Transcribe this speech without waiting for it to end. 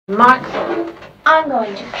Mark, I'm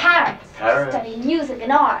going to Paris to Paris? study music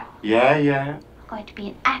and art. Yeah. I'm going to be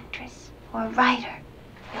an actress or a writer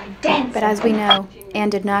or a dancer. But as we know, Anne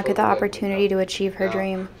did not get the opportunity to achieve her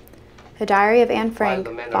dream. The Diary of Anne Frank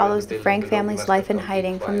follows the Frank family's life in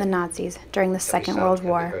hiding from the Nazis during the Second World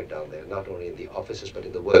War. Not only in the offices, but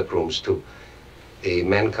in the workrooms too. The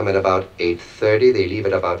men come at about 8:30, they leave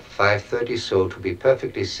at about 5:30, so to be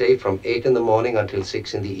perfectly safe from 8 in the morning until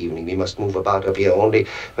 6 in the evening. We must move about up here only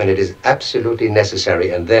when it is absolutely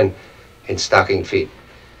necessary, and then in stocking feet.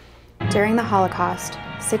 During the Holocaust,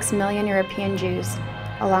 6 million European Jews,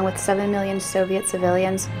 along with 7 million Soviet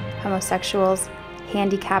civilians, homosexuals,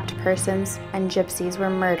 handicapped persons, and gypsies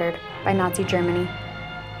were murdered by Nazi Germany.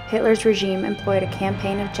 Hitler's regime employed a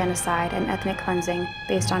campaign of genocide and ethnic cleansing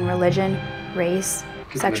based on religion, race,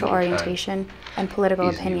 sexual orientation, and political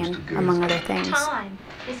opinion, among other things. Time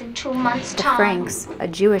is in 2 months' The time. Franks, a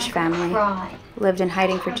Jewish family, Cry. lived in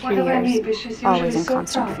hiding for 2 years, always in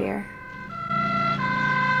constant fear.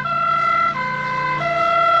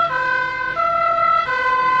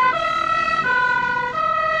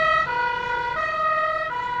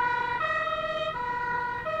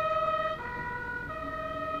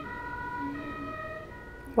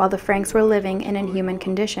 While the Franks were living in inhuman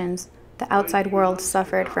conditions, the outside world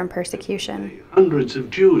suffered from persecution. Hundreds of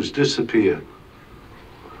Jews disappear.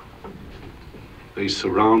 They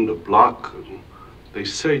surround a block, and they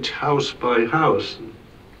search house by house.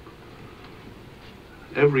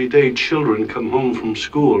 Every day children come home from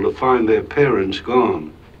school to find their parents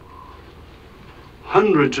gone.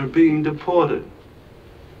 Hundreds are being deported.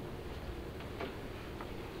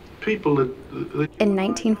 People that... In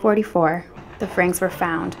 1944, the Franks were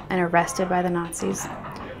found and arrested by the Nazis.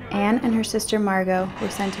 Anne and her sister Margot were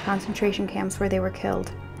sent to concentration camps where they were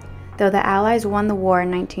killed. Though the Allies won the war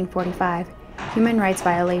in 1945, human rights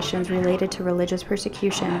violations related to religious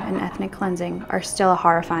persecution and ethnic cleansing are still a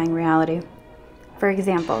horrifying reality. For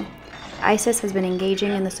example, ISIS has been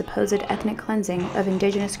engaging in the supposed ethnic cleansing of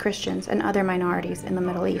indigenous Christians and other minorities in the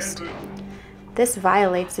Middle East. This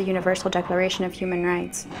violates the Universal Declaration of Human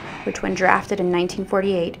Rights, which when drafted in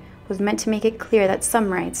 1948 was meant to make it clear that some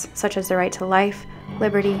rights, such as the right to life,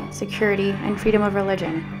 liberty, security, and freedom of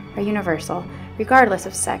religion, are universal, regardless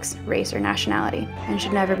of sex, race, or nationality, and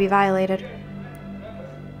should never be violated.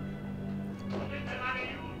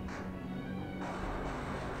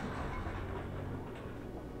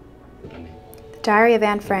 The Diary of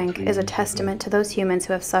Anne Frank is a testament to those humans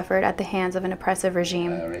who have suffered at the hands of an oppressive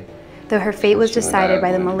regime. Though her fate was decided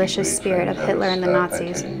by the malicious spirit of Hitler and the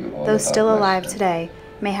Nazis, those still alive today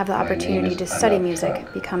may have the opportunity to study music,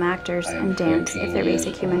 become actors, and dance if their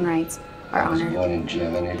basic human rights are honored.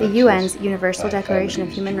 The UN's Universal Declaration of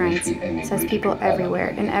Human Rights says people everywhere,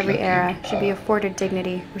 in every era, should be afforded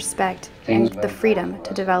dignity, respect, and the freedom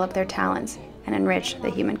to develop their talents and enrich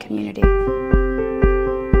the human community.